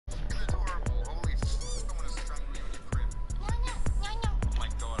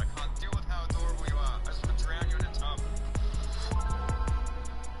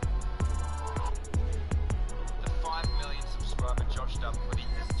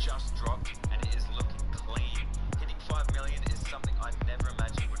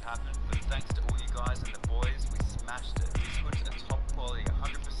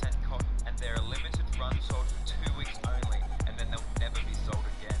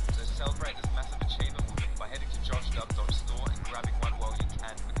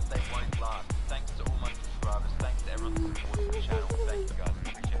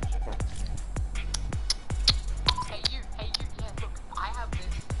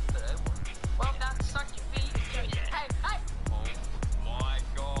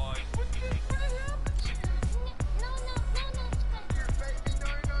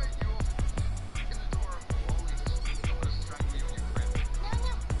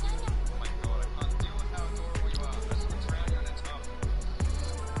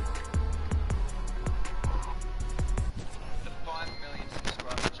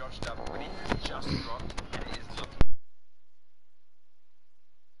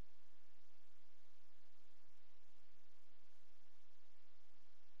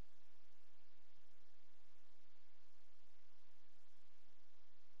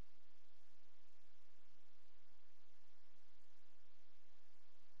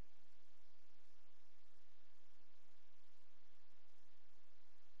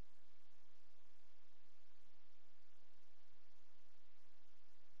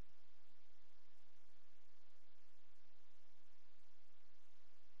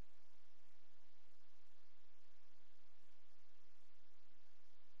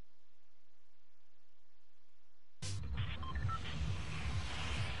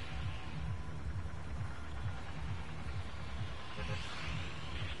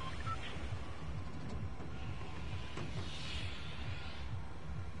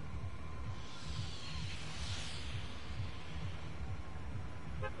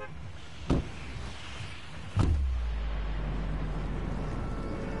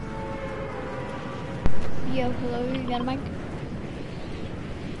Yo, hello, you got a mic?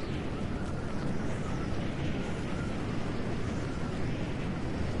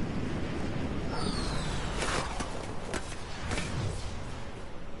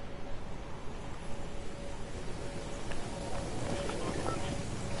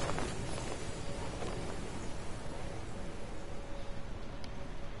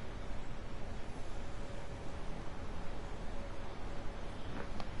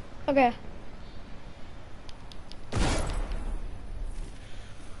 Okay. I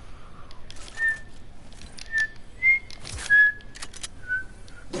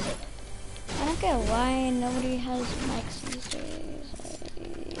don't get why nobody has mics these days.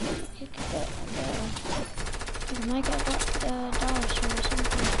 You could get the mic at the dollar store or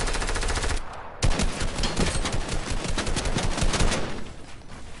something.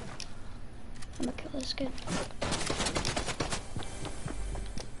 I'm gonna kill this kid.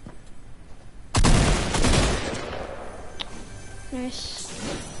 Nice.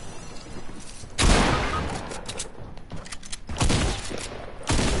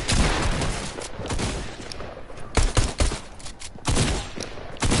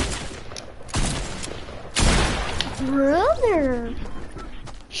 Brother!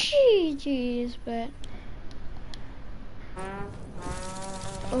 Jeez, but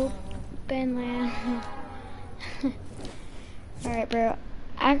open land. Alright, bro.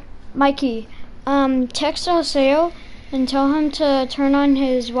 Mikey, text Alceo and tell him to turn on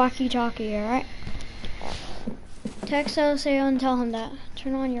his walkie-talkie, alright? Text Alceo and tell him that.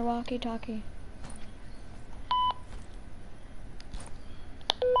 Turn on your walkie-talkie.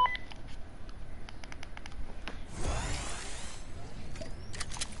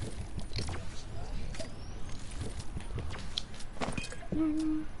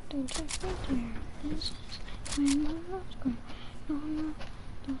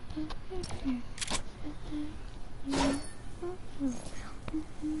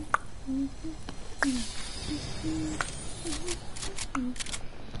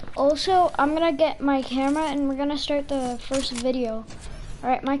 Also, I'm gonna get my camera and we're gonna start the first video.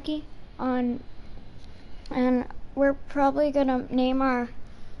 Alright, Mikey? And we're probably gonna name our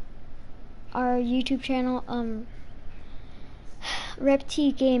YouTube channel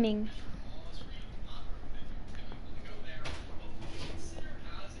Repti Gaming.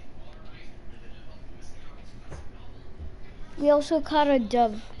 We also caught a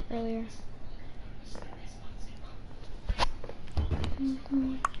dove earlier.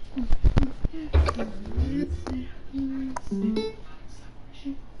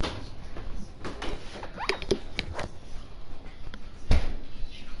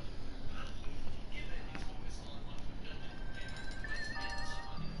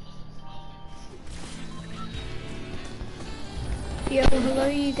 Yo, hello,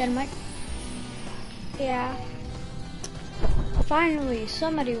 you got a mic? Yeah. Finally,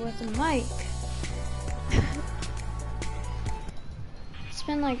 somebody with a mic. It's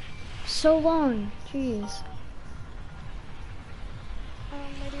been like so long. Jeez. Where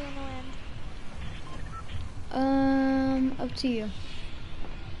do you want to land? Up to you.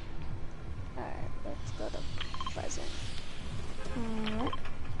 Alright, let's go to Pleasant. Alright.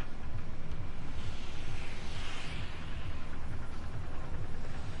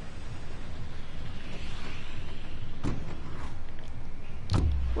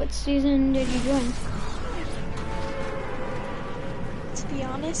 What season did you join? To be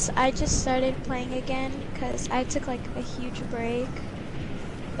honest, I just started playing again because I took like a huge break.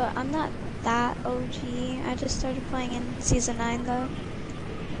 But I'm not that OG. I just started playing in season 9 though.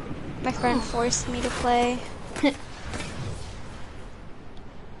 My friend forced me to play.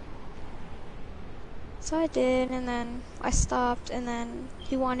 So I did, and then I stopped, and then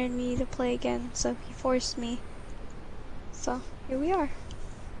he wanted me to play again, so he forced me. So here we are.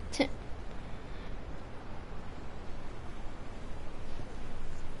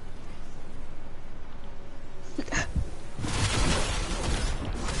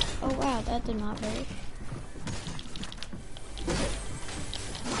 Oh wow, that did not break.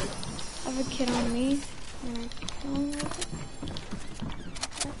 I have a kid on me.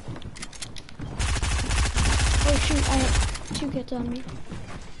 Oh shoot, I have 2 kids on me.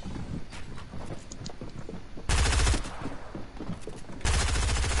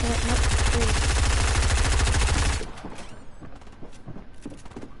 Nope, 3.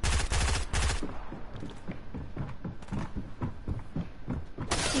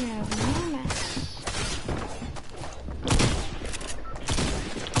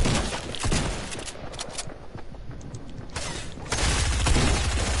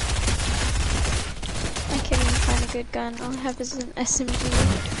 gun. All I have is an SMG.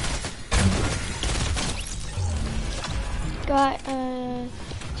 Got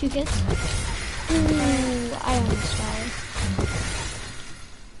 2 kids. Ooh, I almost died.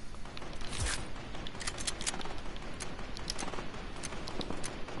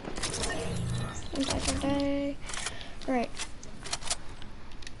 Don't die. Alright.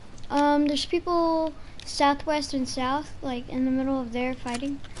 There's people southwest and south, like in the middle of there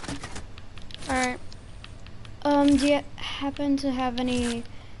fighting. Alright. Do you happen to have any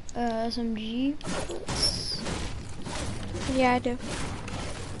SMG? Yeah, I do.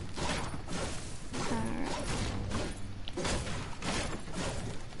 Alright.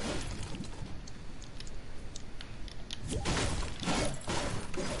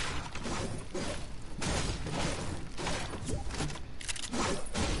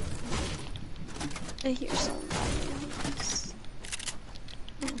 I hear somebody.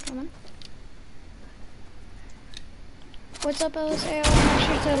 Come on. What's up, LSA? Make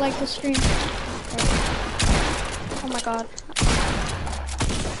sure to like the stream. Oh my god.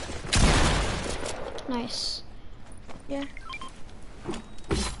 Nice. Yeah.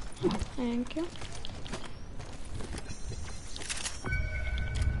 Thank you.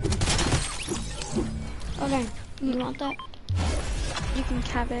 Okay, you want that? You can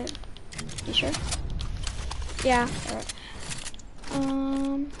have it. You sure? Yeah. Alright.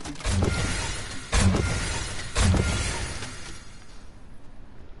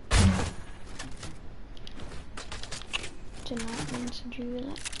 Did not mean to do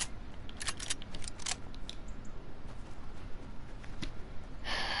that.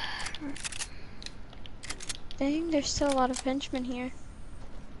 Dang, there's still a lot of henchmen here.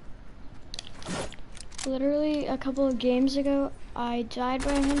 Literally, a couple of games ago, I died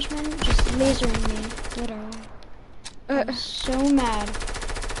by a henchman just lasering me. Literally. I was so mad.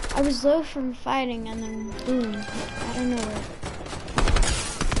 I was low from fighting, and then boom, out of nowhere.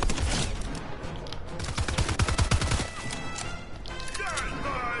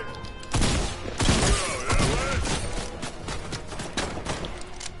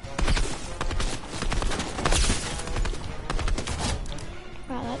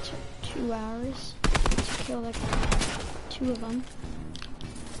 Wow, that took 2 hours to kill like 2 of them.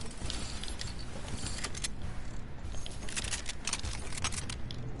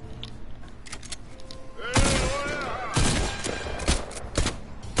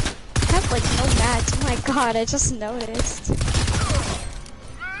 I have like no mats. Oh my god, I just noticed.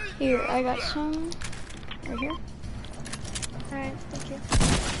 Here, I got some right here. Alright, thank you.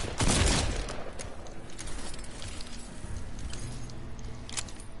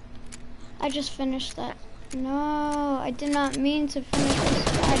 I just finished that. No, I did not mean to finish this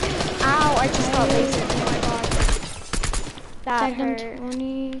guy. Ow, I just got lasered. Oh my god. That Tagged him hurt.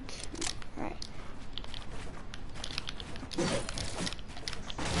 20. Right.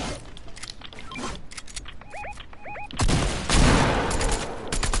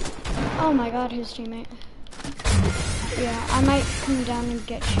 Oh my god, his teammate. Yeah, I might come down and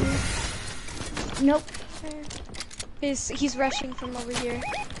get you. Nope. He's rushing from over here.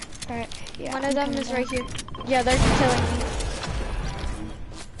 Alright, yeah. One of them is down. right here. Yeah, they're killing me.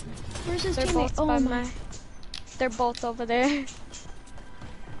 Where's his They're teammate? both Oh by my. They're both over there.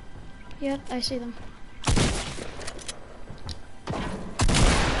 Yep, I see them.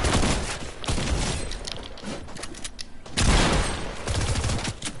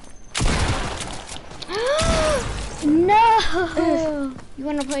 No! You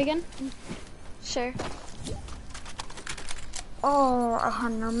wanna play again? Sure. Oh, I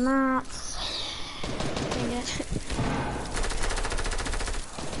had no mats. Dang it.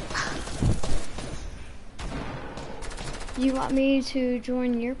 You want me to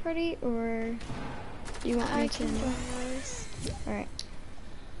join your party, or you want me I to? can join yours. All right.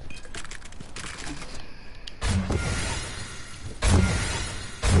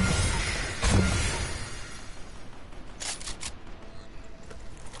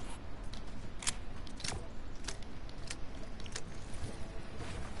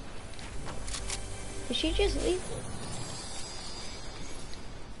 Did she just leave?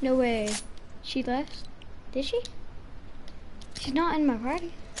 No way. She left? Did she? She's not in my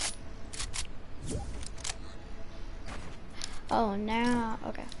party. Oh, now,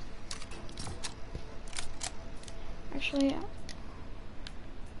 okay. Actually,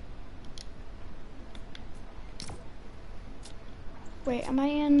 wait, am I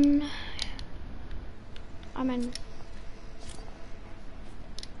in? I'm in.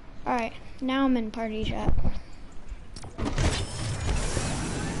 Alright, now I'm in party chat.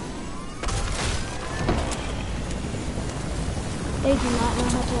 They do not know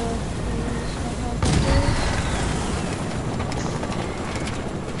how to use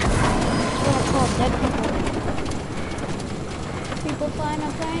dead people. People flying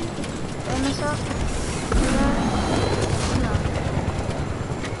up plane. Burn this up. No.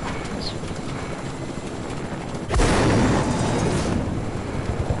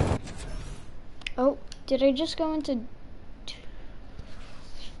 Oh, did I just go into...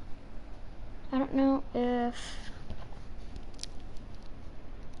 I don't know if...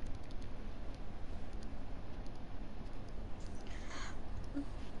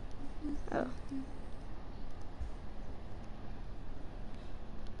 Oh.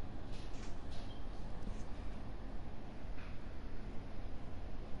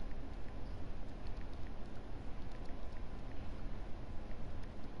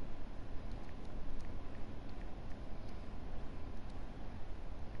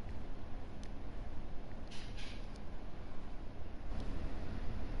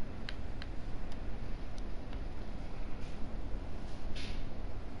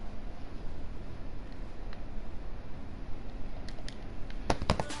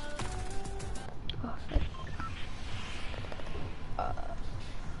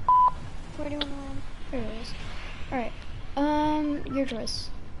 Where do you want to land? There it is. Alright. Your choice.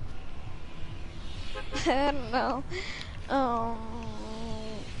 I don't know.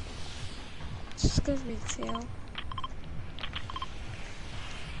 Just go retail.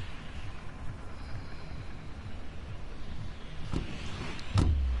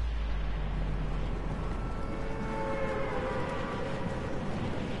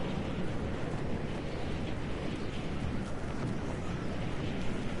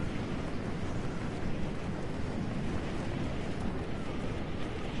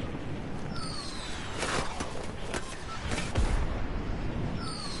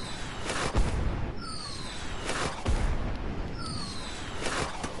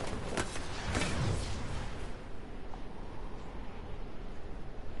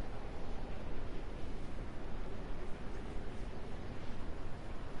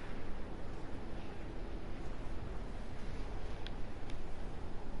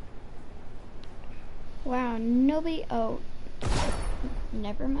 Wow, nobody... Oh.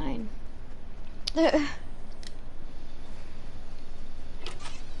 Never mind.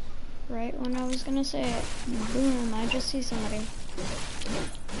 Right when I was gonna say it. Boom, I just see somebody.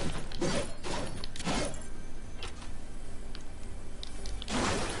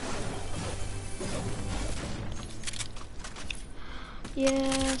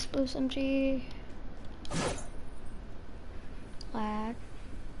 Yes, blue SMG. Lag.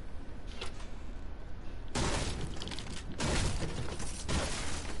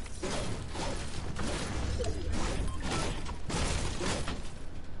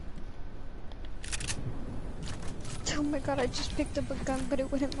 Oh my god, I just picked up a gun, but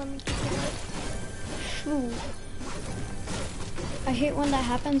it wouldn't let me pick it up. Ooh. I hate when that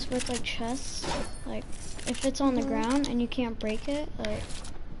happens with like chests. Like, if it's on the ground and you can't break it, like...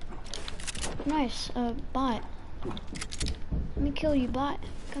 Nice, bot. Let me kill you, bot.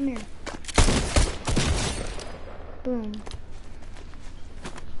 Come here. Boom.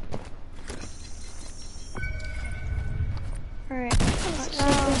 Alright.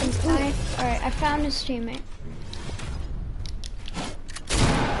 Alright, I found his teammate.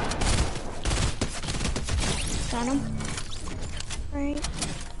 Got him. Right.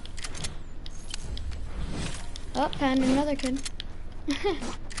 Oh, found another kid.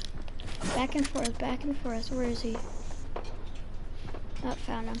 Back and forth, back and forth. Where is he? Oh,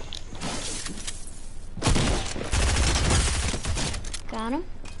 found him. Got him.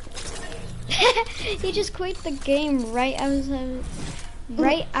 He just quit the game right. I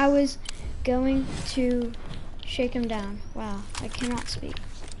was going to shake him down. Wow, I cannot speak.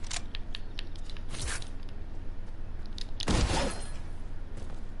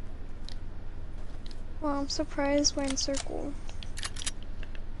 Well, I'm surprised we're in circle.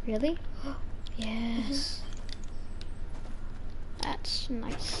 Really? Yes. That's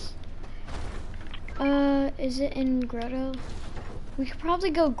nice. Is it in Grotto? We could probably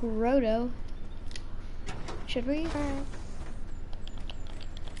go Grotto. Should we?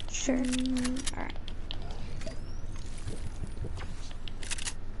 Sure. Alright.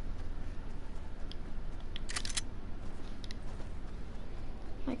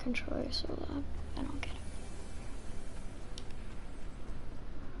 My controller is so loud. I don't get it.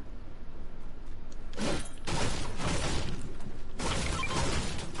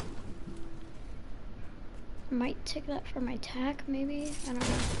 Might take that for my tack, maybe? I don't know.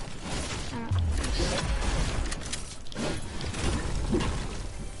 I don't know.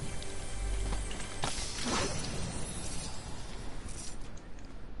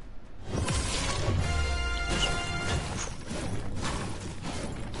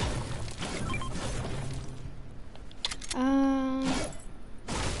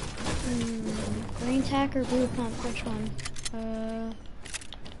 attack or blue pump? Which one?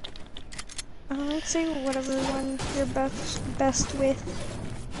 I'd say whatever one you're best with.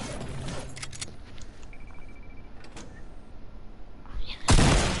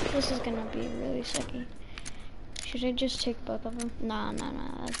 This is gonna be really sucky. Should I just take both of them? Nah,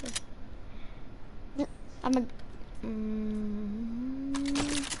 that's it. I'm going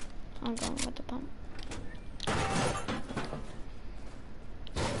with the pump.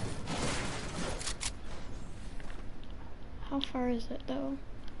 How far is it though?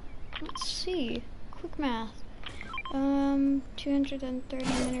 Let's see. Quick math. 230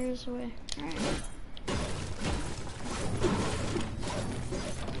 meters away. Alright.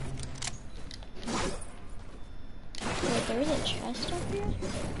 Wait, there's a chest up here?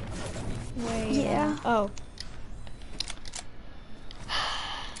 Wait. Yeah. Oh.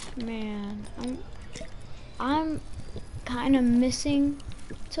 Man, I'm kind of missing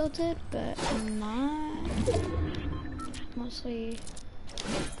Tilted, but I'm not. Mostly,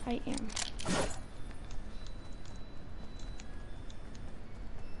 I am.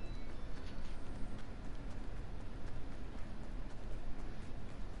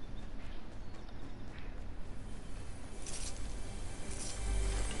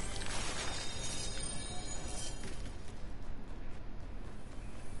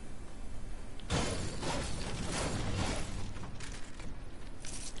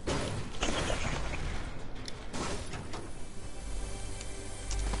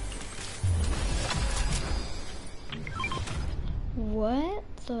 What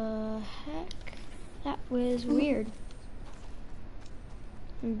the heck? That was weird.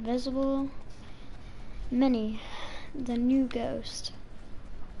 Invisible Mini, the new ghost.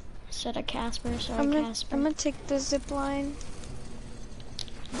 Instead of Casper, sorry Casper. I'm gonna take the zip line.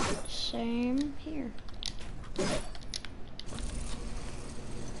 Same here.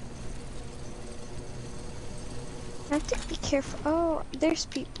 I have to be careful. Oh, there's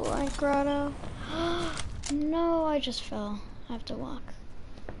people at Grotto. No, I just fell. I have to walk.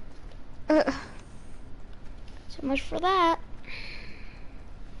 So much for that.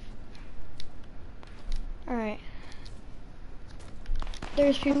 Alright.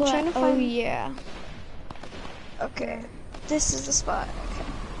 There's people trying to oh find... yeah. Okay. This is the spot. Okay.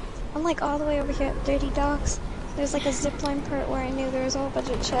 I'm like all the way over here at Dirty Docks. There's like a zipline part where I knew there was a whole bunch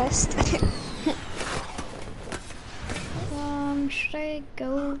of chests. Should I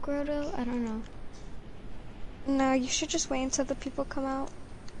go Grotto? I don't know. No, you should just wait until the people come out.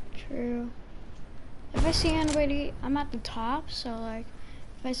 True. If I see anybody, I'm at the top, so like,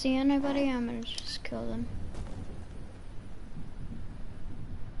 if I see anybody, I'm gonna just kill them.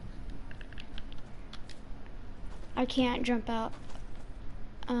 I can't jump out.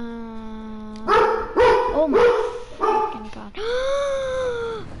 Oh my fucking god.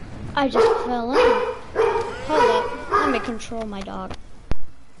 I just fell in. Hold up, let me control my dog.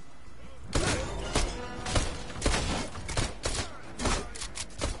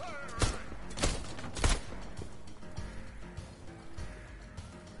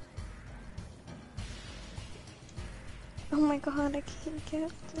 Oh my god, I can't get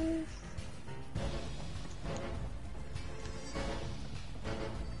this.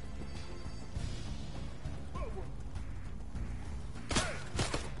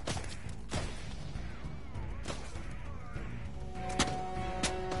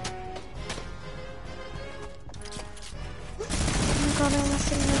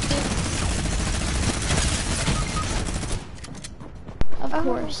 Of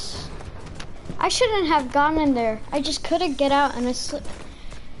course. I shouldn't have gone in there. I just couldn't get out and I slipped.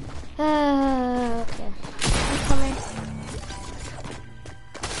 Okay. I'm coming.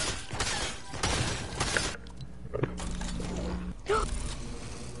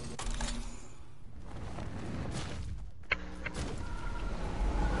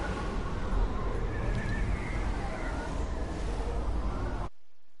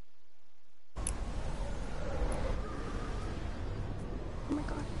 Oh my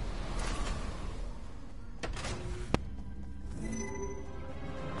god.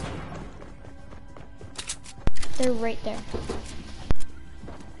 They're right there.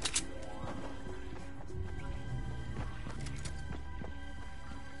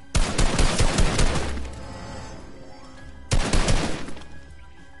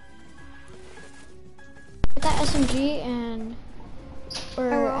 Get that SMG and,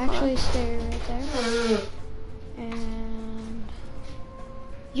 or actually stay right there. And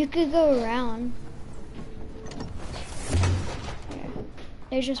you could go around. Yeah.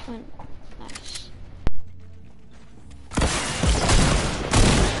 They just went nice.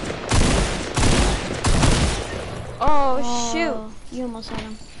 Oh shoot. You almost had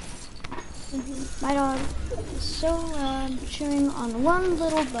him. My dog is so loud, chewing on one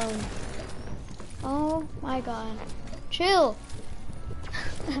little bone. Oh my god. Chill!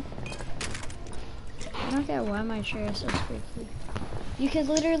 I don't get why my chair is so squeaky. You can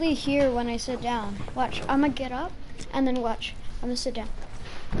literally hear when I sit down. Watch, I'm gonna get up, and then watch, I'm gonna sit down.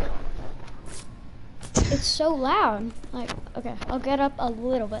 It's so loud. Like, okay, I'll get up a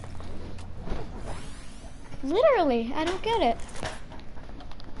little bit. Literally, I don't get it.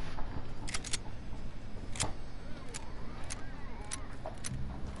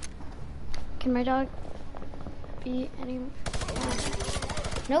 Can my dog be any...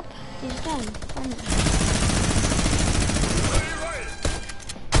 Nope, he's done. Finally.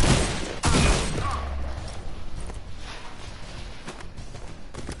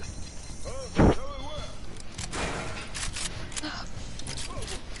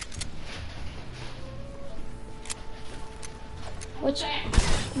 What's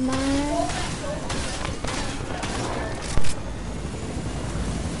my...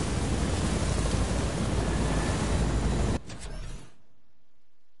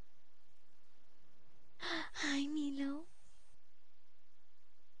 Hi, Milo.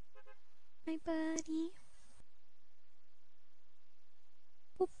 My buddy.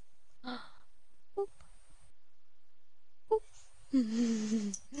 Boop. Boop. Boop.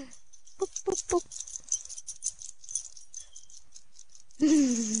 Boop, boop, boop.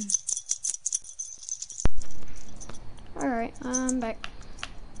 Alright, I'm back.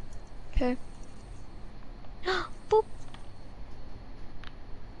 Okay. Boop. Boop.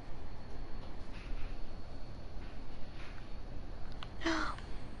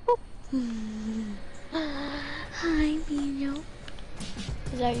 Hi, Milo.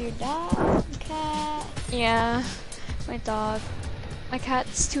 Is that your dog, cat? Yeah, my dog. My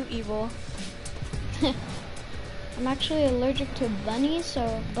cat's too evil. I'm actually allergic to bunnies,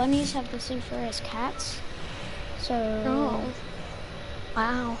 so bunnies have the same fur as cats. So Oh.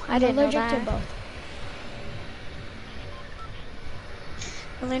 Wow, I I'm didn't know allergic that. to both.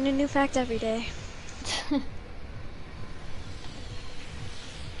 I learn a new fact every day.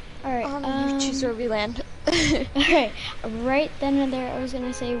 Alright, you choose where we land. Alright, right then and there I was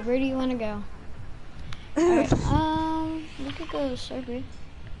gonna say, where do you wanna go? Alright, we could go to Serbia.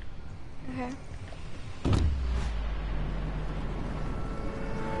 Okay.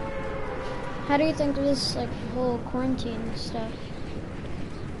 How do you think of this like whole quarantine stuff?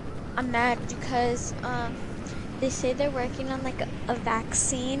 I'm mad because they say they're working on like a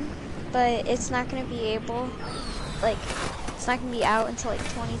vaccine, but it's not gonna be able, like, it's not gonna be out until like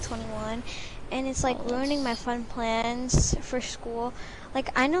 2021, and it's like ruining my fun plans for school.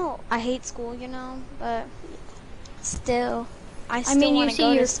 Like, I know I hate school, you know, but still, I still want to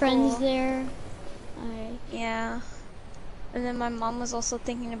go to school. You see your friends there. Yeah. And then my mom was also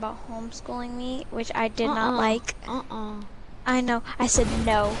thinking about homeschooling me, which I did not like. I know. I said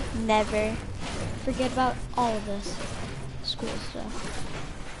no, never. Forget about all of this school stuff.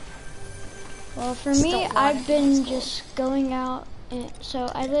 Well, for Just me, don't want I've it been just going out. So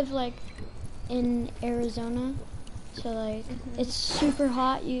I live like in Arizona. So like it's super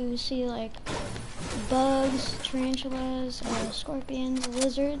hot. You see like bugs, tarantulas, scorpions,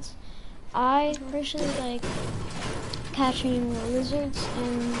 lizards. I personally like catching lizards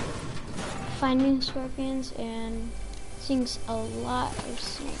and finding scorpions and seeing a lot of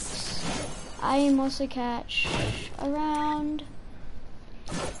snakes. I mostly catch around,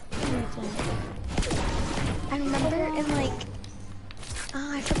 I remember in like,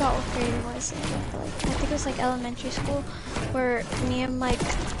 I forgot what grade it was in, but like, I think it was like elementary school, where me and like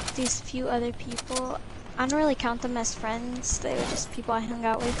these few other people, I don't really count them as friends, they were just people I hung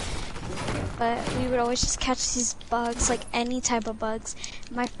out with. But we would always just catch these bugs, like any type of bugs.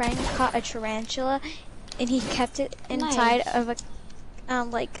 My friend caught a tarantula, and he kept it inside of a,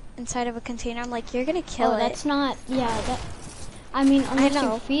 like inside of a container. I'm like, you're gonna kill it. That's not. Yeah, that. I mean, unless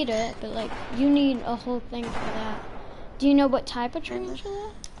you feed it, but like, you need a whole thing for that. Do you know what type of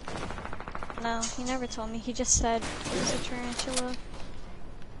tarantula? No, he never told me. He just said it was a tarantula.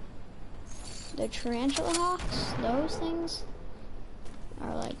 The tarantula hawks, those things,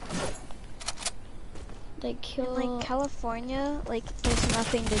 are like. They kill. In like California, like there's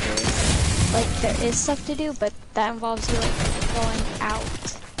nothing to do. Like there is stuff to do, but that involves you like going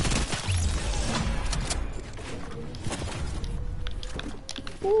out.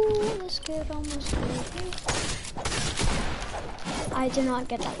 Ooh, this kid almost killed me. I did not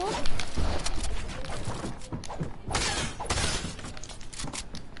get that one.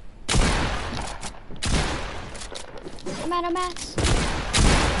 I'm out of mats.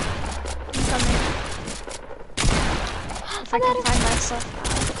 I'm coming. If I can find my stuff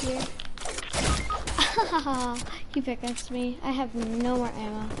out here. You pickaxed me. I have no more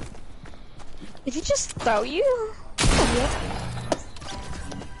ammo. Did he just throw you? Yep.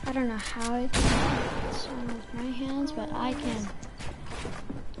 I don't know how I can this one with my hands, but I can.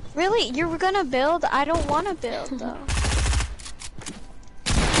 Really? You were gonna build? I don't want to build though.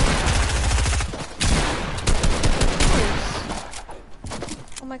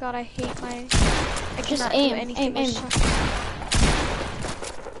 Oh my god, I hate my... I Just cannot aim, do anything aim. with shot.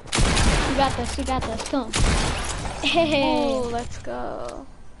 You got this, come. Hey. Oh, let's go.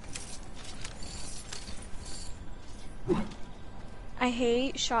 I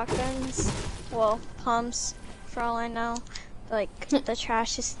hate shotguns. Well, pumps, for all I know. Like, the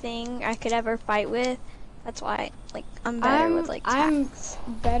trashiest thing I could ever fight with. That's why, like, I'm better with, like, tactics.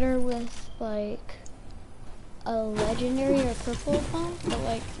 I'm better with, like, a legendary or purple pump, but,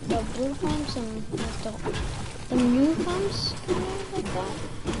 like, the blue pumps and, like, the new pumps, kind of like that.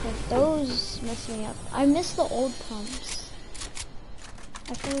 Like, those mess me up. I miss the old pumps.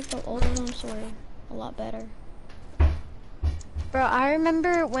 I feel like the old pumps were a lot better. Bro, I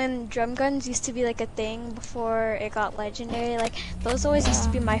remember when drum guns used to be like a thing before it got legendary. Like, those always used to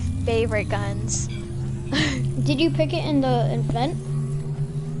be my favorite guns. Did you pick it in the event?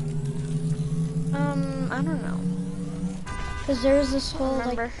 I don't know. Because there was this whole,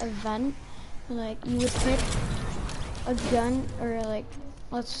 like, remember. event, where, like, you would pick a gun, or, like,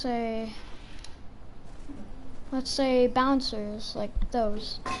 let's say bouncers, like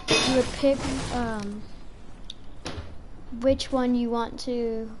those. You would pick, which one you want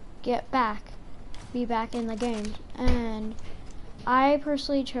to be back in the game. And I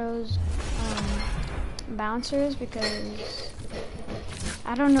personally chose bouncers because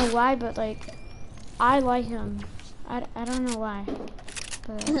I don't know why, but like I like them. I don't know why,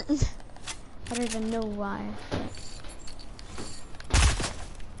 but I don't even know why.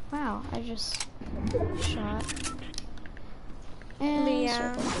 Wow, I just shot and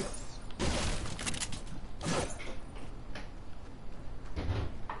yeah. circle.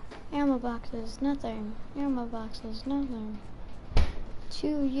 Ammo boxes, nothing. Ammo boxes, nothing.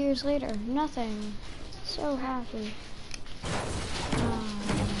 2 years later, nothing. So happy.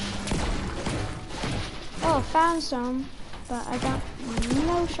 Oh, found some, but I got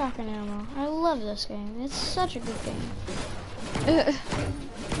no shotgun ammo. I love this game. It's such a good game.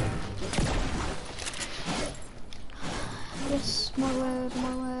 Yes, more wood,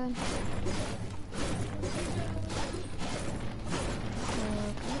 more wood.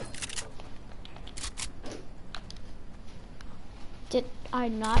 Did I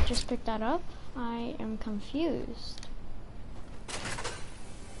not just pick that up? I am confused.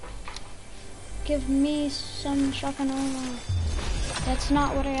 Give me some shotgun ammo. That's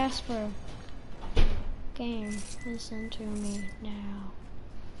not what I asked for. Game, listen to me now.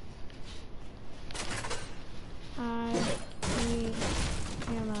 I need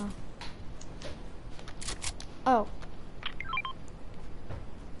ammo. Oh.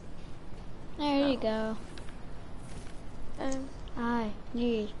 There you go. I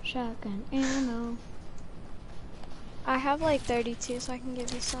need shotgun ammo. I have like 32, so I can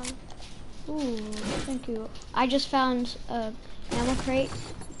give you some. Ooh, thank you. I just found a ammo crate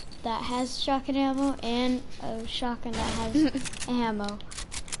that has shotgun ammo and a shotgun that has ammo.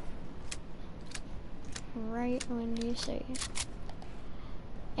 Right when you say it.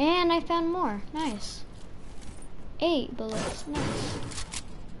 And I found more. Nice. 8 bullets. Nice.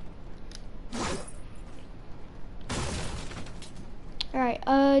 Alright,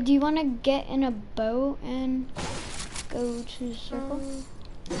 do you want to get in a boat and go to circle?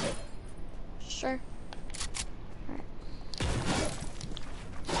 Sure. Alright.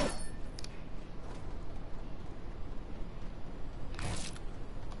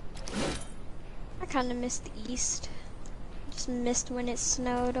 I kind of missed the east. Just missed when it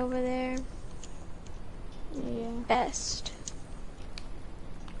snowed over there. Yeah. Best.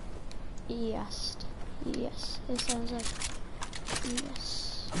 Yes. Yes. It sounds like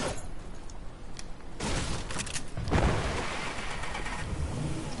yes.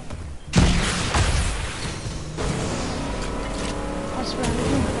 I swear I'm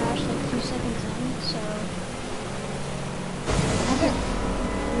gonna crash like 2 seconds in, so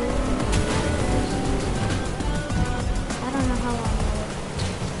I don't know how long it'll.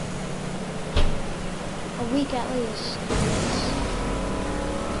 A week at least.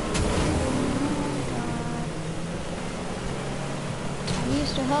 I'm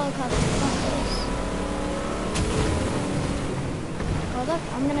used to helicopter this. Hold up,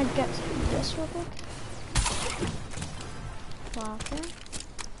 I'm gonna get this real quick. Walker.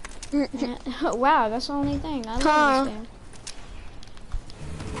 Wow, that's the only thing. I love this game.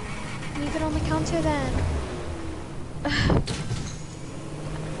 Leave it on the counter then. I'm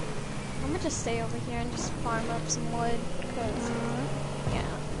gonna just stay over here and just farm up some wood, cause yeah.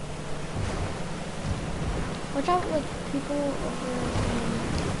 Watch out, like people over.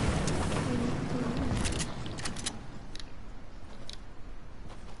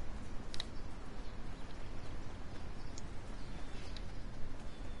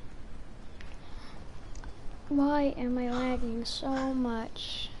 Why am I lagging so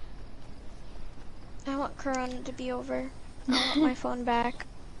much? I want Corona to be over. I want my phone back.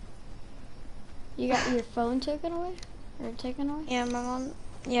 You got your phone taken away? Or taken away? Yeah, my mom,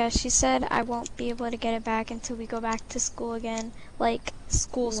 yeah, she said I won't be able to get it back until we go back to school again. Like,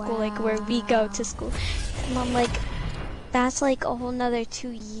 school, like where we go to school. And I'm like, that's like a whole nother 2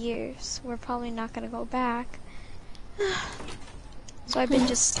 years. We're probably not gonna go back. So I've been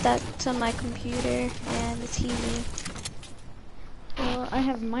just stuck to my computer and the TV. Well, I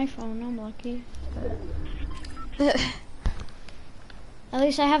have my phone, I'm lucky. At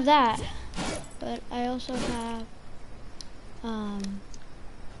least I have that. But I also have,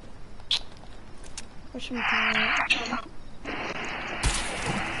 whatchamacallit?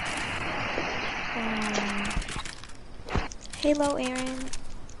 Hello, Aaron.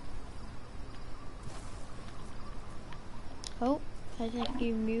 Oh, I think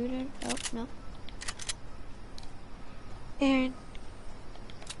you muted. Oh, no. Aaron.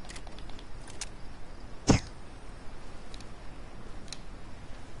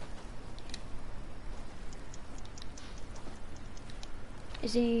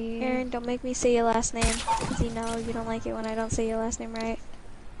 Is he... Aaron, don't make me say your last name. Because you know you don't like it when I don't say your last name right.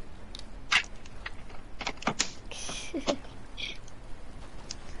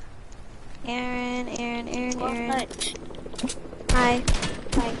 Aaron. Hi.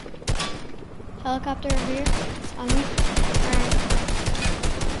 Hi. Helicopter over here. On me.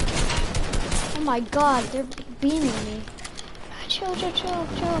 Oh my god, they're beaming me. Chill.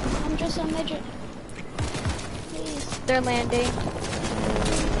 I'm just a midget. Please. They're landing.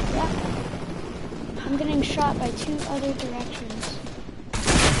 Yeah. I'm getting shot by 2 other directions.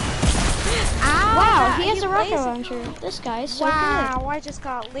 Wow, he has a rocket launcher. This guy is so good. Wow, I just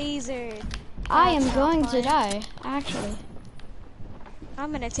got lasered. I am going to die, actually. I'm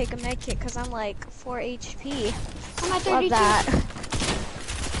gonna take a med kit because I'm like 4 HP. I'm at 32. Love that.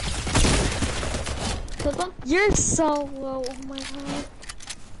 Killed one? You're so low. Oh my god.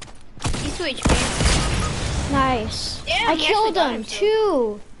 He's 2 HP. Nice. Yeah, I killed him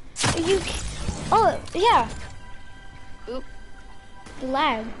too. Oh yeah. Oop. The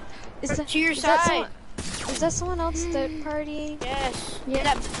lag. Is To your side. Is that someone else third party? Yes.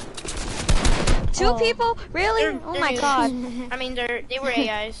 Yeah. 2 people? Really? They're Oh my new. god. I mean, they were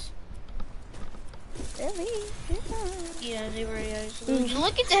AIs. Really? Yeah, they were AIs.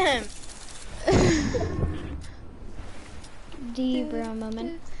 Look at them. Debra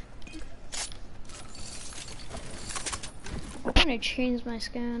moment. I'm gonna change my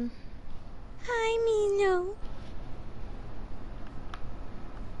skin. Hi, Mino.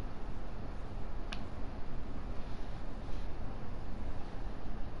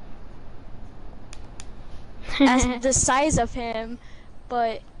 As the size of him,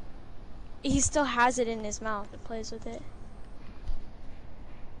 but he still has it in his mouth and plays with it.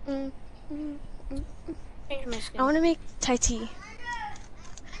 Change my skin. I want to make Thai tea.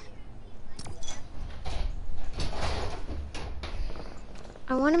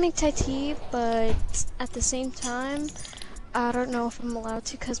 I want to make Thai tea, but at the same time, I don't know if I'm allowed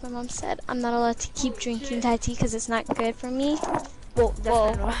to because my mom said I'm not allowed to keep drinking Thai tea because it's not good for me. Well, that's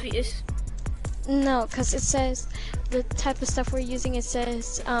kind of obvious. No, because it says the type of stuff we're using. It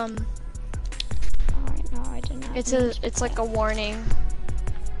says Alright, no, I did not. it's like a warning.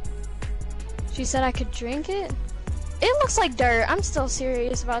 She said I could drink it. It looks like dirt. I'm still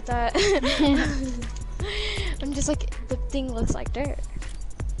serious about that. I'm just like, the thing looks like dirt.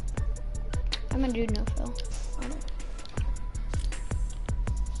 I'm gonna do no fill.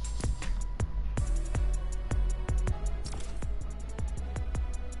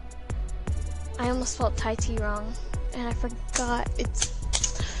 I almost spelled Thai tea wrong, and I forgot it's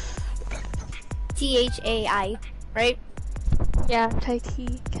THAI, right? yeah, Thai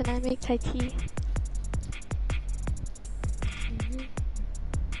tea. Can I make Thai tea?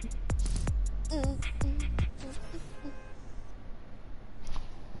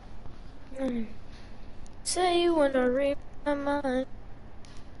 Say you wanna read my mind.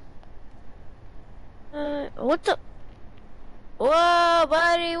 What the? Whoa,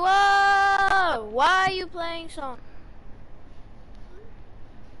 buddy, whoa! Why are you playing song?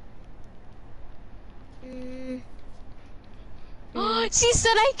 She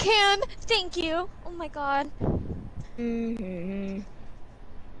said I can. Thank you. Oh my god. Mm-hmm.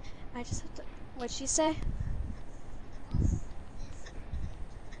 I just have to. What'd she say?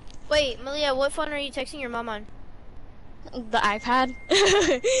 Wait, Malia, what phone are you texting your mom on? The iPad.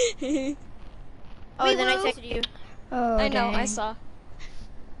 Oh, We then I will. texted you. Oh, I know. I dang. saw.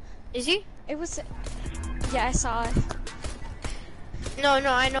 Is he? It was. Yeah, I saw it. No,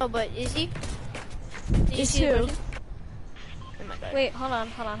 I know, but is he? Did you Is see the who? person? Oh my god. Wait, hold on.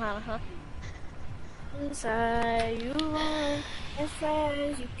 Inside you run as fast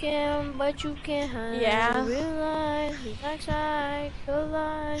as you can, but you can't hide. Yeah. Realize you outside the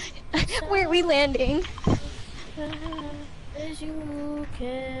line. Where are we landing? As you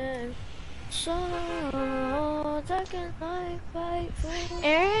can. So that can like fight for.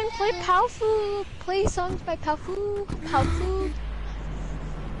 Aaron, play Powfu. Play songs by Powfu. Powfu.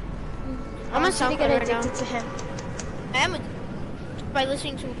 I'm a trying to SoundCloud get right now. addicted to him. I am by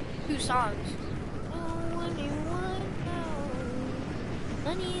listening to 2 songs.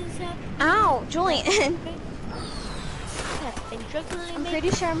 Ow, Julian. I'm pretty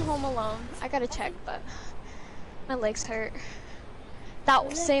sure I'm home alone. I gotta check, but my legs hurt.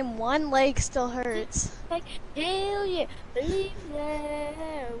 That same one leg still hurts. Like, hell yeah, believe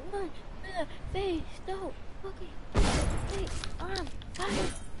that. One with a face, no, okay, face, arm, fire,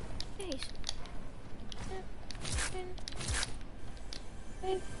 face.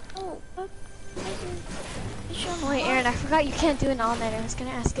 Wait, Aaron, I forgot you can't do an all-nighter. I was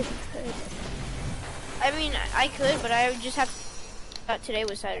gonna ask if you could. I mean, I could, but I would just have to. Thought today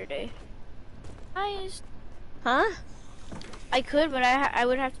was Saturday. Huh? I could, but I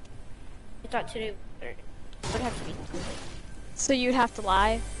would have to. I thought today would have to be. So you'd have to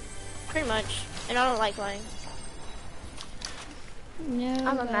lie? Pretty much, and I don't like lying. No.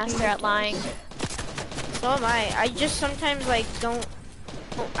 I'm a master at lying. So am I. I just sometimes like don't.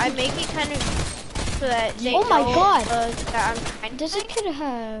 I make it kind of so that they Oh my know, god! that I'm kind Does it could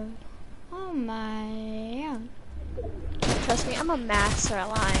have? Oh my. Yeah. Trust me, I'm a master at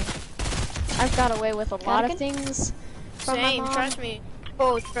lying. I've got away with a lot of things from my Same, mom. trust me.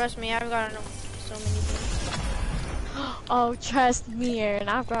 Oh, trust me, I've gotten so many things. Oh, trust me, Aaron.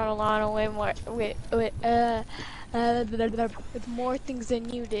 I've got a lot of way more with more things than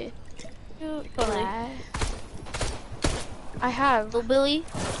you did. Totally. I have. Little Billy.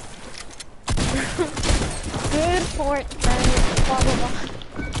 Good Fortnite. Blah blah blah.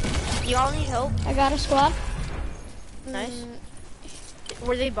 You all need help? I got a squad. Nice.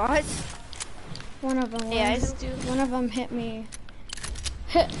 Were they bots? One of them. Yeah, Was. One of them hit me.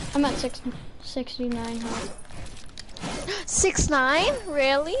 I'm at 69 health. 6'9"?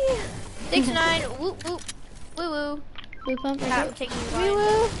 Really? 6'9". Woo woo. Woo woo. Blue pump. I'm taking you Wee line.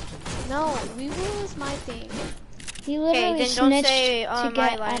 woo. No, wee woo is my thing. He Okay, literally then don't snitched say to my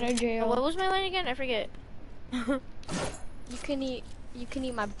get line. out of jail. What was my line again? I forget. You can eat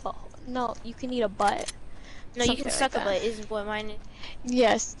my butt. No, you can eat a butt. No, you can Something suck like a butt is what mine is.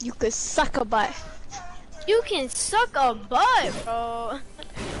 Yes, you could suck a butt. You can suck a butt, bro.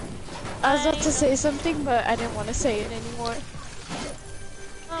 I was about to say something, but I didn't want to say it anymore.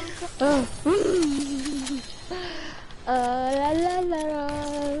 Oh. La la la.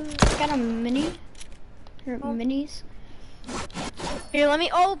 Got a mini. Or minis. Here, let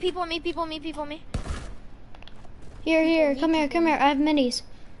me. Oh, people me. Here. Come here. I have minis.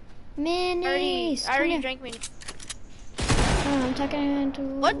 Minis. I already drank me. Oh, I'm talking to.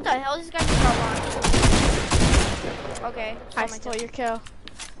 What the hell? This guy just got launched. Okay. I stole your kill.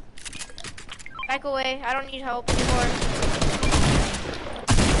 Back away. I don't need help anymore.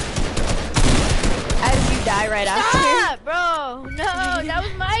 As you die right after. Stop, bro. No, that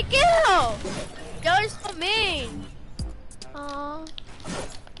was my kill. Y'all are so mean. Aww.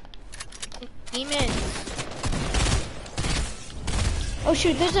 Demons. Oh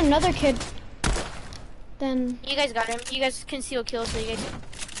shoot, there's another kid. Then You guys got him. You guys can steal kills, so you guys.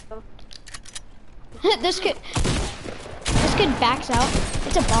 this kid backs out.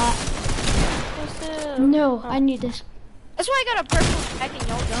 It's a bot. No, I need this. That's why I got a purple pack and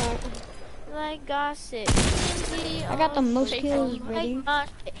y'all don't. Like gossip. I got the most kills, buddy. I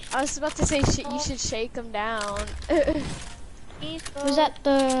was about to say you should shake him down. Was that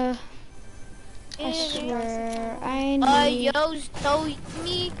the? I swear, I need. Yo, so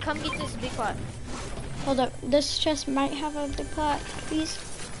me, come get this big pot. Hold up, this chest might have a big pot, please.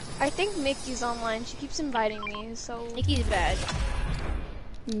 I think Mickey's online. She keeps inviting me, so Nikki's bad.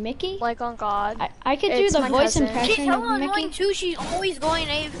 Mickey? like on God. I could do It's the my voice cousin. She's impression of hella Mickey. annoying too. She's always going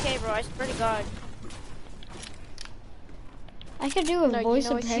AFK, bro. I swear to God. I could do a voice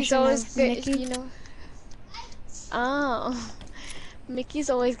she's impression always of good. Mickey. You know. Oh, Mickey's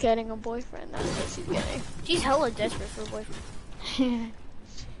always getting a boyfriend. That's what she's getting. She's hella desperate for a boyfriend.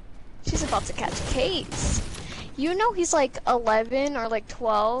 She's about to catch a case. You know he's like 11 or like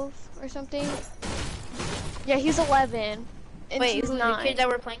 12 or something? Yeah, he's 11. And Wait, she's who's 9. the kid that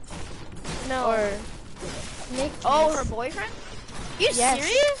we're playing? No. Or Mickey. oh, her boyfriend? You Yes.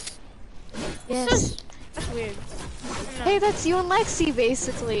 serious? Yes. That's weird. No. Hey, that's you and Lexi,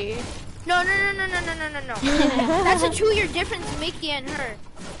 basically. No. That's a 2-year difference in Mickey and her.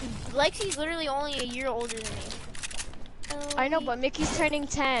 Lexi's literally only a year older than me. I know, but Mickey's turning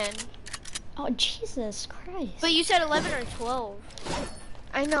 10. Oh, Jesus Christ. But you said 11 or 12.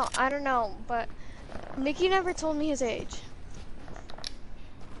 I know, I don't know, but Mickey never told me his age.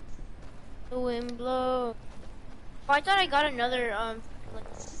 The wind blows. Oh, I thought I got another,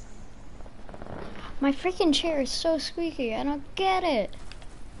 My freaking chair is so squeaky. I don't get it.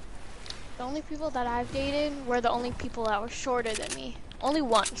 The only people that I've dated were the only people that were shorter than me. Only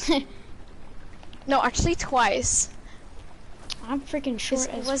once. No, actually twice. I'm freaking short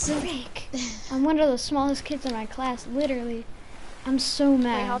It as wasn't- frick. I'm one of the smallest kids in my class, literally. I'm so Wait,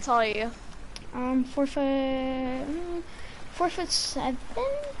 mad. how tall are you? 4'7".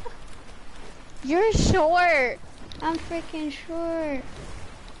 You're short. I'm freaking short.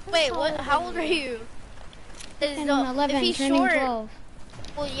 wait, what? How old are you? And I'm 11, if he's turning short, 12.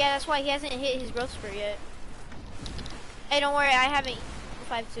 well, yeah, that's why he hasn't hit his growth spurt yet. Hey, don't worry, I haven't.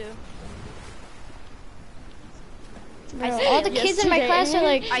 5'2". Bro, all the kids in my class are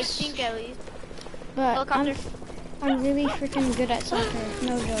like, I think at least. but Helicopter. I'm really freaking good at soccer.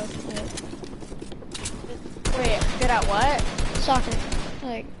 No joke. Like, Wait, good at what? soccer.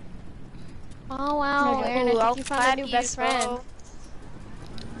 Like, Oh wow, No, Aaron, Ooh, I I'll think you found a clap new you, best friend. bro.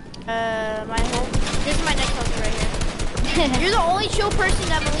 My home. This is my next home right here. You're the only chill person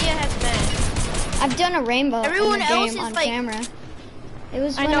that Malia has met. I've done a rainbow Everyone in the else game is on like- camera. It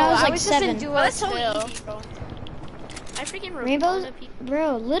was I when know, I was like just 7. in duo Well, that's so still. easy, bro. I freaking Rainbows? Ramona people.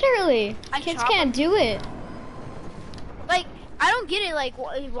 Bro, literally. I Kids chop can't do it. Like, I don't get it. Like,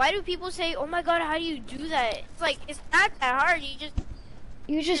 why do people say, "Oh my God, how do you do that?" It's like it's not that hard. You just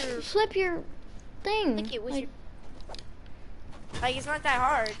You just Sure. flip your thing. click it with Like, your. Like, it's not that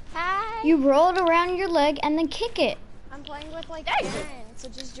hard. Hi. you roll it around your leg and then kick it. I'm playing with like Dang. Aaron, so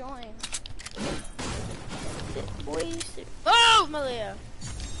just join. Oh, Malia.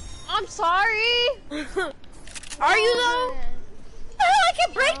 I'm sorry. Are you though? Oh, I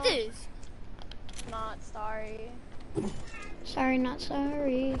can break No. this. Not sorry. Sorry, not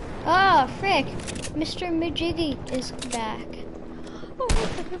sorry. Oh, frick. Mr. Majiggy is back. Oh,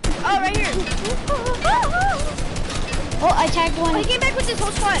 right here. Oh, I tagged Oh, one. he came back with this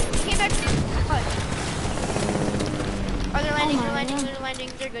whole squad. He came back with this whole squad. Oh, they're landing, my they're landing, God. they're landing.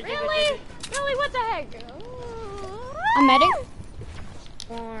 They're good, they're Really? good, Really? What the heck? I'm medic.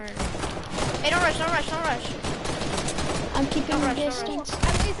 they're good. Hey, don't rush, don't rush, don't rush. I'm keeping Don't the rush, don't distance.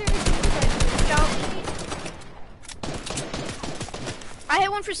 I hit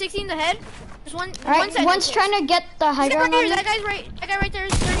one for 16 in the head. There's one. Alright, side one's entrance. trying to get the high That ground guy on right here, me. that guy's right. That guy right there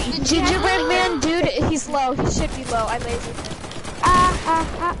is 30. Gingerbread man, dude, he's low. He should be low. I lasered him.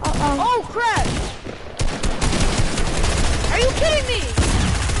 Oh crap! Are you kidding me?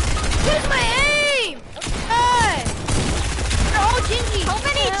 Here's my aim! God! They're all Gingy. How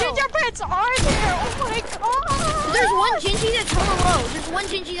many gingerbreads are there? Oh my god! There's one Gingy that's hella low. There's one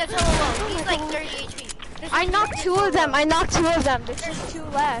Gingy that's hella low. He's like 30 HP. There's I one knocked that's 2 hella of them. low. I knocked 2 of them. There's just 2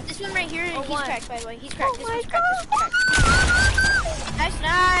 left. This one right here, Oh, he's one. cracked by the way. He's cracked. Oh This my one's cracked. This one's cracked. Nice,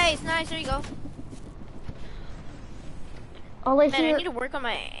 nice, nice. There you go. All I Man, I hear, need to work on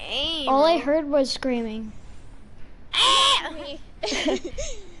my aim. all I bro. heard was screaming. Ah! Can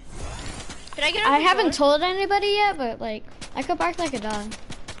I get a I haven't controller? told anybody yet, but like, I could bark like a dog.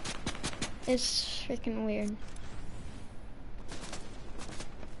 It's freaking weird.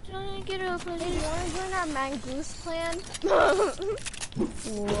 Can I get a Hey, you wanna join our Mangoose clan?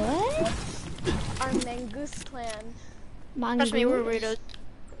 What? Our Mangoose clan. Trust me, we're Mongoose? weirdos.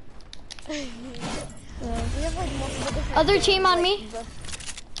 We have like multiple different Other things, team on like, me.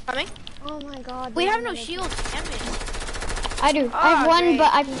 Coming? Oh my god. We they're have no gonna- shields. Damn it. I do. I've Oh, won, great.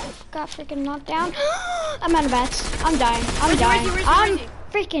 but I got freaking knocked down. I'm out of bats. I'm dying. I'm Where's he, dying. where's he, where's he, I'm where's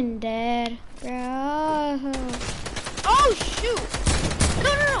freaking dead, bro. Oh shoot! No,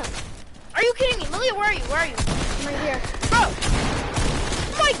 no, no! Are you kidding me, Malia? Where are you? Where are you? I'm right here. Bro! Oh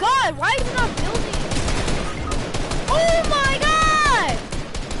my God! Why are you not building? Oh my God!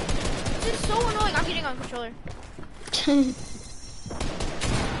 This is so annoying. I'm getting on controller.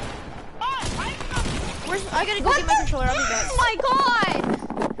 Where's? I gotta go get my controller. I'll be back. Oh my god!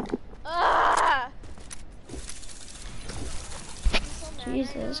 Ah! I'm so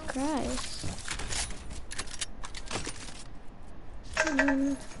Jesus Christ.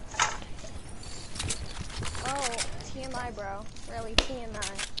 Oh, TMI, bro. Really,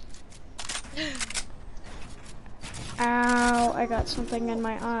 TMI. Ow, I got something in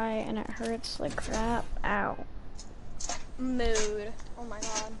my eye and it hurts like crap. Ow. Mood. Oh my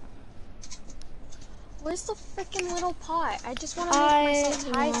god. Where's the freaking little pot? I just want to make I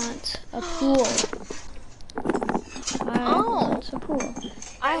myself high. want a pool. I want a pool.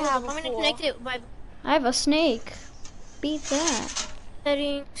 I have I'm a gonna pool. connect it by I have a snake. Beat that.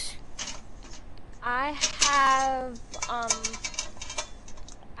 settings. I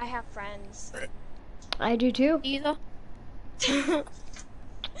have friends. I do too. Either.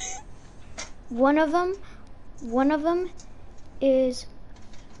 One of them is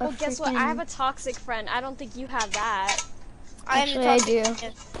a Oh, guess what? I have freaking- a toxic friend. I don't think you have that. Actually, I do.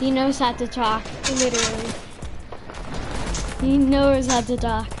 He knows how to talk, literally. He knows how to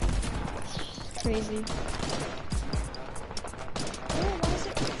talk. It's crazy. Oh, why is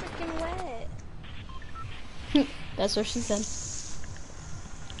it freaking wet? That's what she said.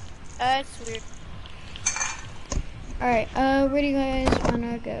 That's weird. Alright, where do you guys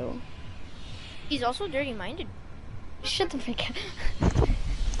wanna go? He's also dirty-minded. Shut the frick up.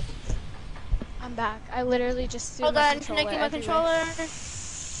 I'm back. I literally just threw Hold my on, controller connecting my everywhere. controller.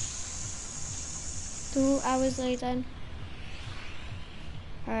 2 hours later.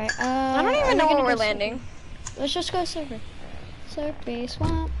 Alright, I don't are even we know gonna where we're go landing. surfing? Let's just go surfing. Surfing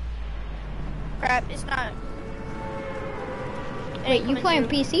swamp. Crap, it's not. It Wait, ain't you coming playing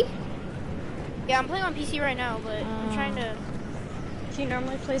through. PC? Yeah, I'm playing on PC right now, but I'm trying to. He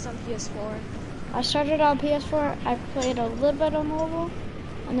normally plays on PS4. I started on PS4, I played a little bit on mobile,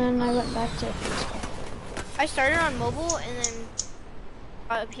 and then I went back to PS4. I started on mobile and then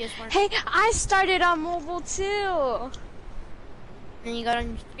got a PS4. Hey, I started on mobile too. And then you got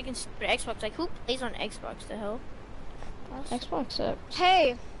on freaking stupid Xbox. Like, who plays on Xbox? The hell? Xbox sucks.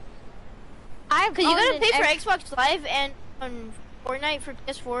 Hey, I've Because you gotta owned pay an for Xbox Live and on Fortnite for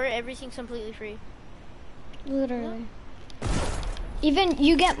PS4, everything's completely free. Literally. Even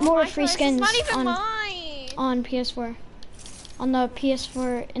you get more free It's skins not even on mine. on PS4. On the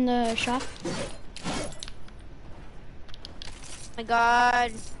PS4 in the shop. My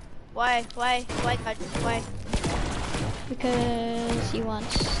God. Why, God? Why? Because he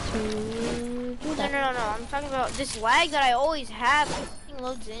wants to do No, that. no. I'm talking about this lag that I always have. Everything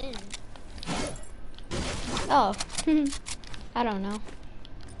loads in. Oh. I don't know.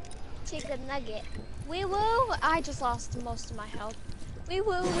 Chicken nugget. Wee woo! I just lost most of my health. Wee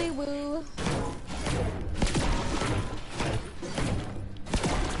woo, wee woo.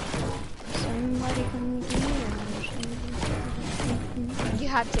 Somebody come get me. You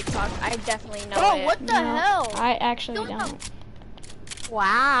have TikTok. I definitely know Oh, it. what the hell? I actually Don't know. don't.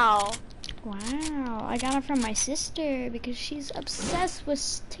 Wow. Wow, I got it from my sister because she's obsessed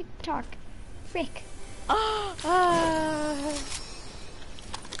with TikTok. Frick.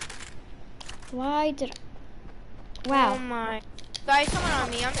 Why did I... Oh Wow. my. Guys, someone on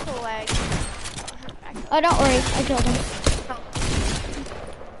me. I'm so lagged. Oh, don't worry. I killed him.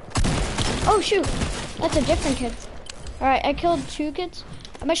 Oh, shoot. That's a different kid. Alright, I killed 2 kids.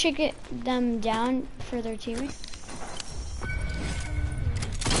 I'm gonna shake them down for their teammate.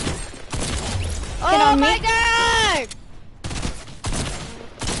 Oh on my me. God!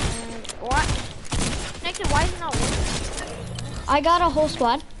 What? Connected, why is it not working? I got a whole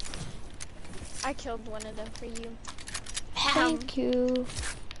squad. I killed one of them for you. Thank you.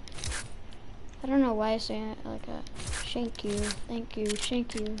 I don't know why I say it like that. Thank you. Thank you.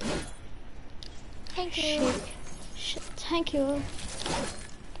 Thank you. Thank you. Thank you.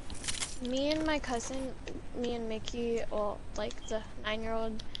 Me and my cousin, me and Mickey, well, like the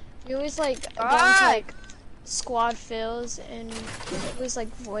 9-year-old, we always like go into like squad fills and it was like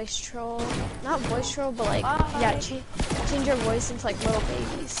voice troll. Not voice troll, but like, yeah, change your voice into like little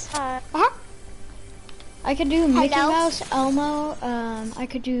babies. Uh-huh. I could do Mickey Mouse, Elmo, I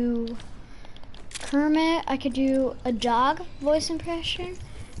could do Kermit, I could do a dog voice impression,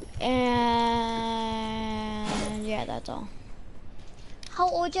 and yeah, that's all. How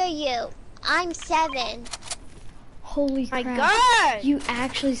old are you? I'm 7. Holy My crap. God! You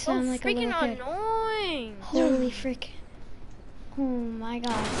actually sound like a freaking little kid. annoying. Holy frick. Oh my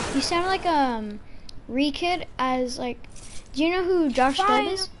god. You sound like Re-Kid as like, do you know who Josh Dub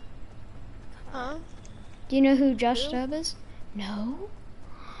is? Huh? Do you know who Josh Dub is? No?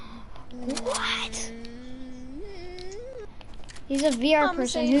 What? He's a VR Mama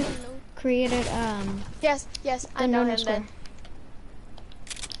person say who no. created Yes, I the know No him Square. then.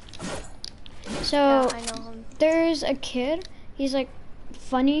 So Yeah, I know him. there's a kid, he's like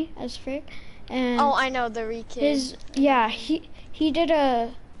funny as frick. And Oh, I know the re-kid. He did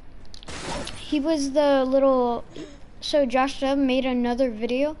he was the little, so Josh Dub made another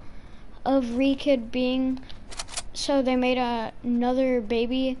video of re-kid being, so they made another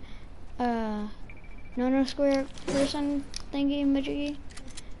baby, no square person thingy majiggy,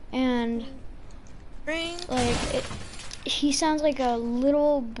 and like he sounds like a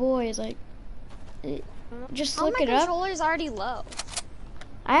little boy, like just look my it up. controller's already low.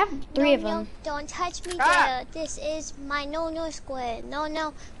 I have 3 of No, them. don't touch me there. This is my no square. No.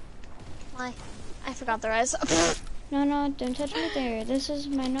 My. I forgot the rest. No, don't touch me there. This is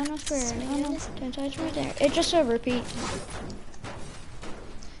my no square. No, don't touch me there. It just a repeat.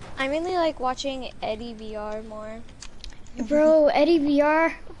 I really like watching Eddie VR more. Bro, Eddie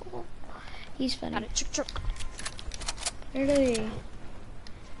VR. He's funny. Got it. Literally.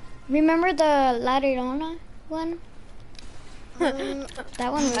 Remember the La Llorona one?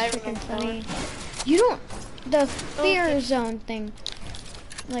 That one was freaking funny. You don't, the fear zone thing.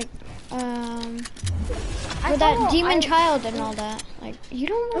 Like, with that demon child and all that. Like, you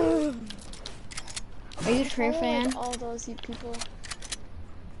don't know. Are you a Trey fan? Like all those people.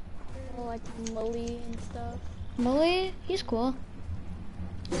 Like Mully and stuff. Mully? He's cool.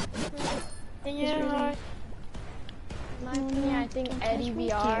 Yeah. In my opinion, I think Eddie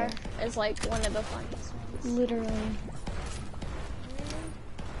VR is like one of the funniest ones. Literally.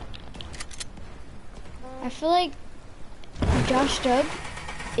 I feel like Josh Dub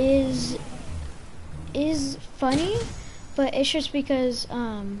is funny, but it's just because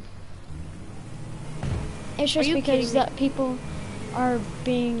that people are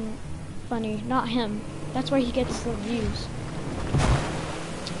being funny, not him. That's why he gets the views.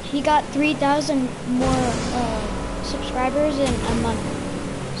 He got 3,000 more subscribers in a month,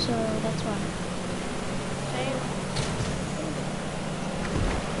 so that's why.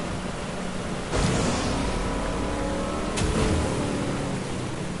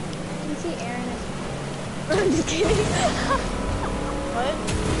 I'm just kidding. What?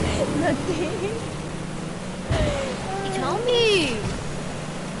 Nothing. Tell me.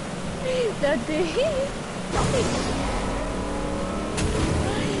 Nothing.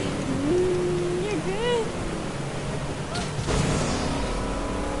 You're good.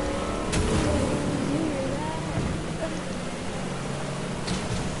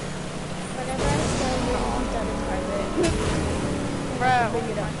 Whatever I said, we're all done in private. Bro. Bring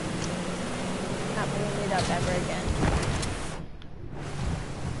it up. Not bringing it up ever again.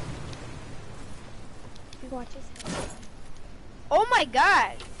 You watch his head. Oh my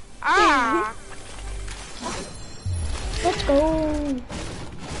god. Ah. Let's go.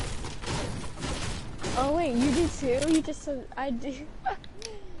 Oh wait, you do too? You just said I do.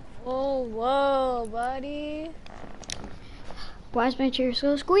 Oh, whoa, buddy. Why is my chair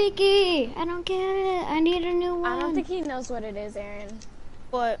so squeaky? I don't get it. I need a new one. I don't think he knows what it is, Aaron.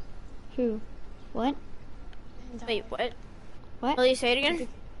 What? Who? What? Wait, what? What? Will you say it again?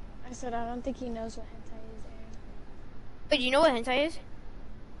 I said I don't think he knows what hentai is, Aaron. Wait, do you know what hentai is?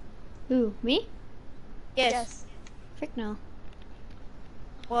 Who? Me? Yes. Frick no.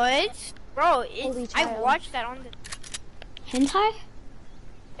 What? Bro, Holy I child. watched that on the... Hentai?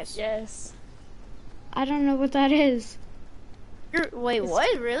 Yes. Yes. I don't know what that is. Wait,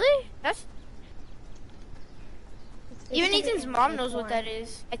 what? Really? That's... Even basically Ethan's mom anime knows what porn. that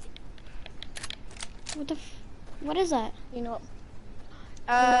is. What is that? You know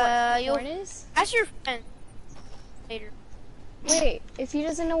what You'll... porn is? Ask your friend later. Wait, if he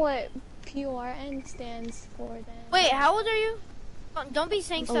doesn't know what PORN stands for, then... Wait, how old are you? Don't be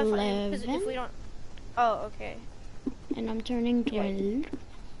saying stuff because 11. if we don't... Oh, okay. And I'm turning 12.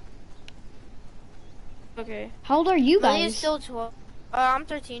 Okay. How old are you Lily is guys? still 12. I'm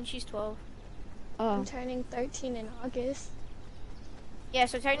 13, she's 12. Oh. I'm turning 13 in August. Yeah,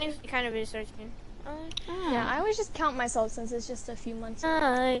 so technically it kind of is 13. Yeah, I always just count myself since it's just a few months.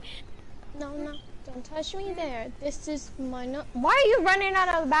 Hi. No, don't touch me there. This is my no. Why are you running out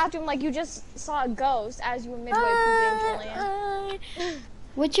of the bathroom like you just saw a ghost as you were midway pooping,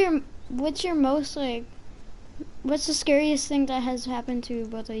 Julian? What's your most like? What's the scariest thing that has happened to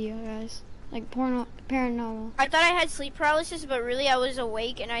both of you guys? Like paranormal. I thought I had sleep paralysis, but really I was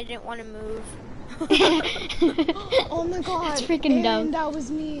awake and I didn't want to move. Oh my god. That's freaking dumb. That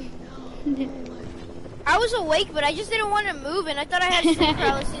was me. I was awake, but I just didn't want to move, and I thought I had sleep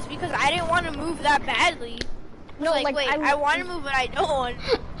paralysis because I didn't want to move that badly. No, like, wait, I want to move, but I don't want.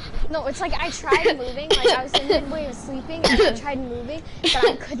 No, it's like I tried moving, like I was in midway of sleeping, and I tried moving, but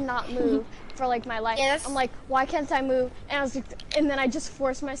I could not move for like my life. Yeah, I'm like, why can't I move? And I was, and then I just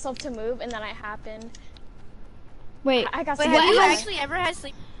forced myself to move, and then I happened. Wait, I got Wait, some. have you has- actually ever had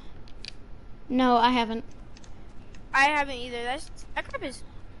sleep? no, I haven't. I haven't either. That crap is.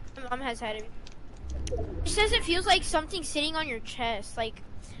 My mom has had it. It says it feels like something sitting on your chest, like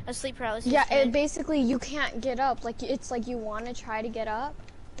a sleep paralysis. Yeah, trend. it basically you can't get up. Like it's like you want to try to get up,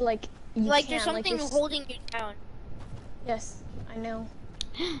 but, like you like can't. there's something you're holding you down. Yes, I know.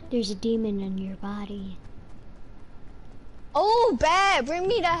 There's a demon in your body. Oh, bad. Bring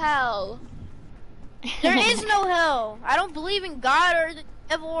me to hell. There is no hell. I don't believe in God or the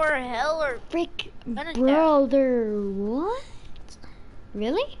devil or hell or. Frick, None of that. brother, what?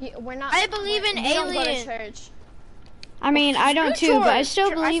 Really? We're not. I believe in we don't go to aliens. church. I mean, I don't too, but I still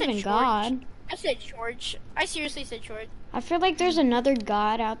George. believe I said in George. God. I said George. I seriously said George. I feel like there's another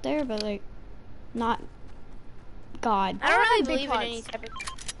God out there, but like, not God. I don't really big believe in any type of.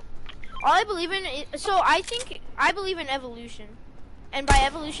 All I believe in is, so I think I believe in evolution, and by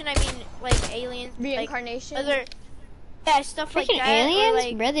evolution I mean like aliens, Reincarnation. like other, yeah, stuff like Freaking that. aliens, or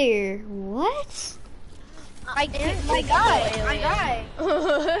like, brother. What? my guy.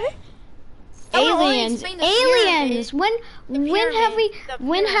 I would only Aliens, explain the aliens. When have we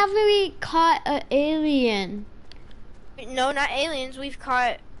pyramid. have we caught an alien? No, not aliens. We've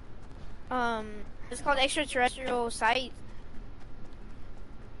caught, it's called extraterrestrial sight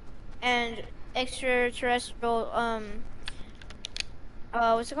and extraterrestrial,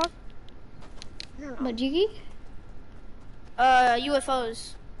 what's it called? But Jiggy?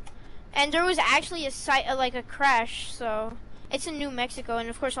 UFOs. And there was actually a site, like a crash, so it's in New Mexico, and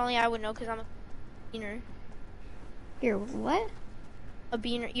of course only I would know because I'm a beaner. You're what? A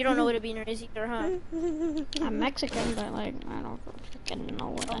beaner. You don't know what a beaner is either, huh? I'm Mexican, but like I don't freaking know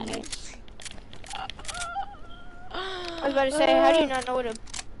what that is. I was about to say, how do you not know what a...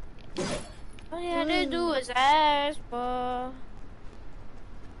 All you had to do was ask, but...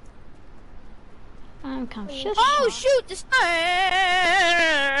 I'm confused. Oh shoot, the storm!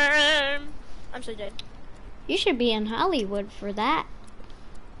 I'm so dead. You should be in Hollywood for that.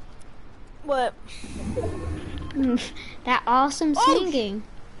 What? That awesome Oh! singing.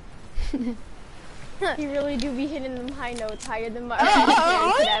 You really do be hitting them high notes, higher than my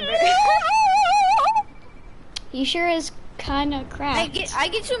ever. He sure is kind of cracked. I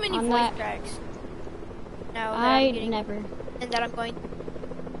get too many On voice that- cracks. Now that I I'm getting, never. and that I'm going.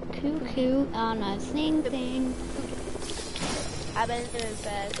 Cuckoo on a sing thing. I've been doing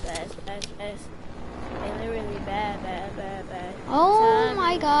fast. Really, really bad. Oh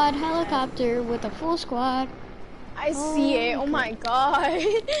my god, helicopter with a full squad. I see it. Oh my god.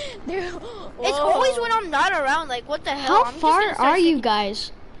 It's always when I'm not around. Like, what the hell? How I'm just far gonna start are you singing.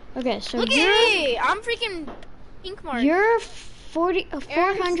 guys? Okay, so Look at me! I'm freaking pink mark. you're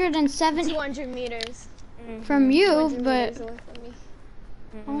 470 200 meters. from you, 200 but meters away from me.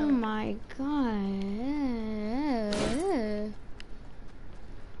 oh my god.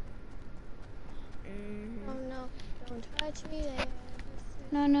 Oh no, don't touch me there.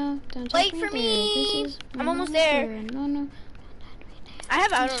 No, don't touch Wait me for there. me. This is I'm almost there. No. I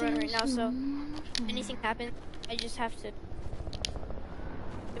have auto run right now, so if anything happens, I just have to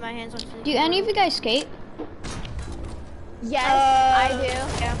get my hands on something. Do any of you guys skate? Yes, I do.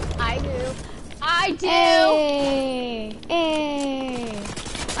 Yeah. I do. Hey.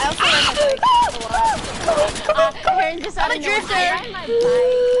 I also ride my bike a lot. Aaron just I'm a out of nowhere, drifter. I ride my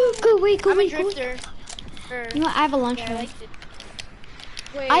bike. Go away. I'm a drifter. You know what, I have a lunch Yeah, I room. liked it.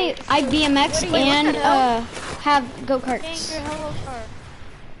 Wait, I BMX what the and hell? have Dang, go-karts. your hello car.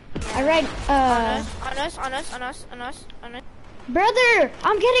 I ride On us. brother,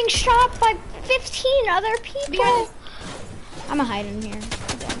 I'm getting shot by 15 other people. Behind us. I'm gonna hide in here.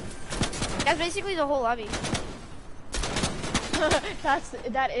 That's basically the whole lobby.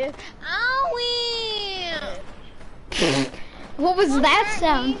 that is. Owie! What was that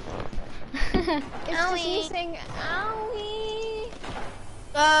sound? It's just me saying owie.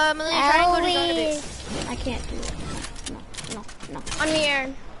 Melina, try and go to zone a bit. I can't do it. No. On me,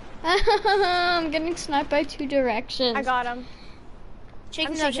 Aaron. I'm getting sniped by two directions. I got him. Shake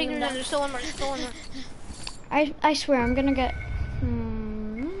I'm them down, shaking shake them them down. There's still one more. I swear I'm gonna get.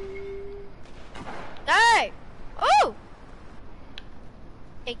 Die! Oh!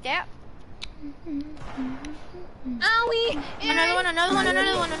 Take that. Owie! Another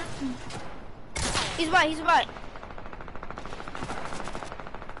one. He's a bot.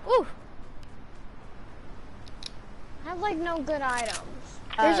 Ooh. I have like no good items.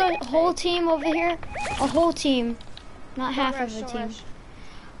 There's a whole team over here. A whole team. Not half Don't of the rush, team. don't rush.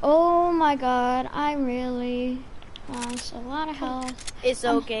 Oh my god, I really lost a lot of health. It's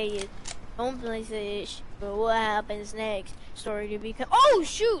okay. Don't place it. But what happens next? story to be. Oh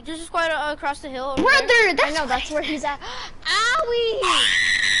shoot! There's a squad across the hill. Over Brother, there. that's I know, that's where he's at. Owie!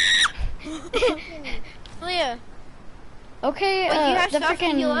 Leah. Okay, Wait, you have the stuff to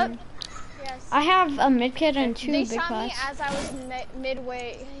heal up? freaking. Yes. I have a mid kit and 2 They big shot me pots. as I was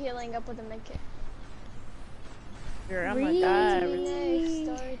midway healing up with a medkit. I'm gonna die. Next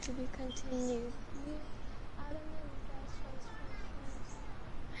story to be continued.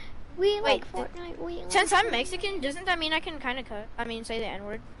 We Wait, like Fortnite. We like Since I'm Mexican, doesn't that mean I can kind of say the N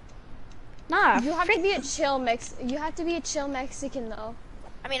word? Nah, You have to be a chill You have to be a chill Mexican though.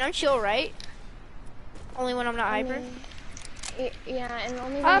 I mean, I'm chill, right? Only when I'm not hyper. Yeah, and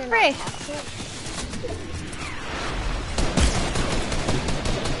only when you're free. not toxic.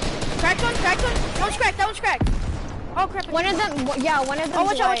 Cracked one, cracked one. That one's cracked, that one's cracked. Oh crap. One of them, yeah, one of them. Oh,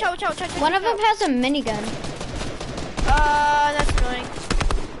 watch out, watch out, watch out. Check one of them has a minigun. That's annoying.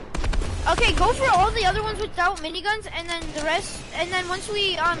 Okay, go for all the other ones without miniguns, and then the rest, and then once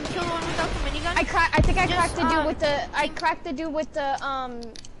we kill the one without the minigun. I think I cracked the dude um, with the. I cracked the dude with the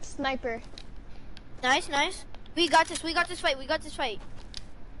sniper. Nice, nice. We got this fight, we got this fight.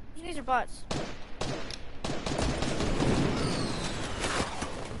 These guys are bots.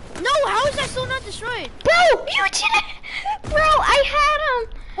 No, how is that still not destroyed? Bro, you did it! Bro, I had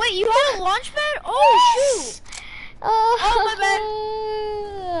him! Wait, you had a launch pad? Oh shoot! Oh, my bad.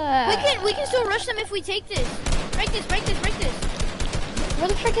 We can still rush them if we take this. Break this. Where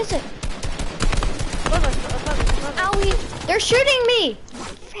the frick is it? Above us. Owie! They're shooting me!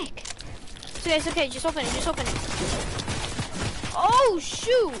 Frick. It's okay, just open it, Oh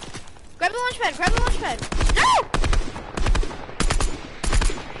shoot! Grab the launch pad, No!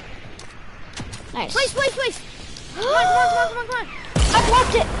 Nice. Place! Come on. I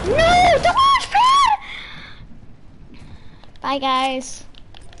blocked it! No! The launch pad! Bye, guys.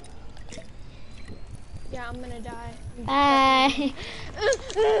 Yeah, I'm gonna die. Bye.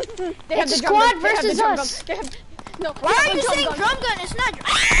 They have It's the drum squad gun. They have the versus drum us. gun. No, Why are you saying drum gun? It's not.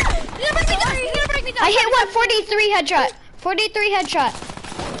 You're gonna break me down. I hit 143 headshot. 43 headshot.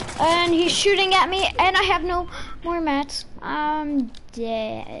 And he's shooting at me, and I have no more mats. I'm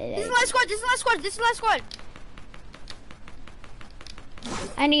dead. This is the last squad.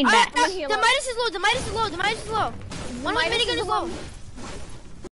 I need mats. The Midas is low. One with minigun is low.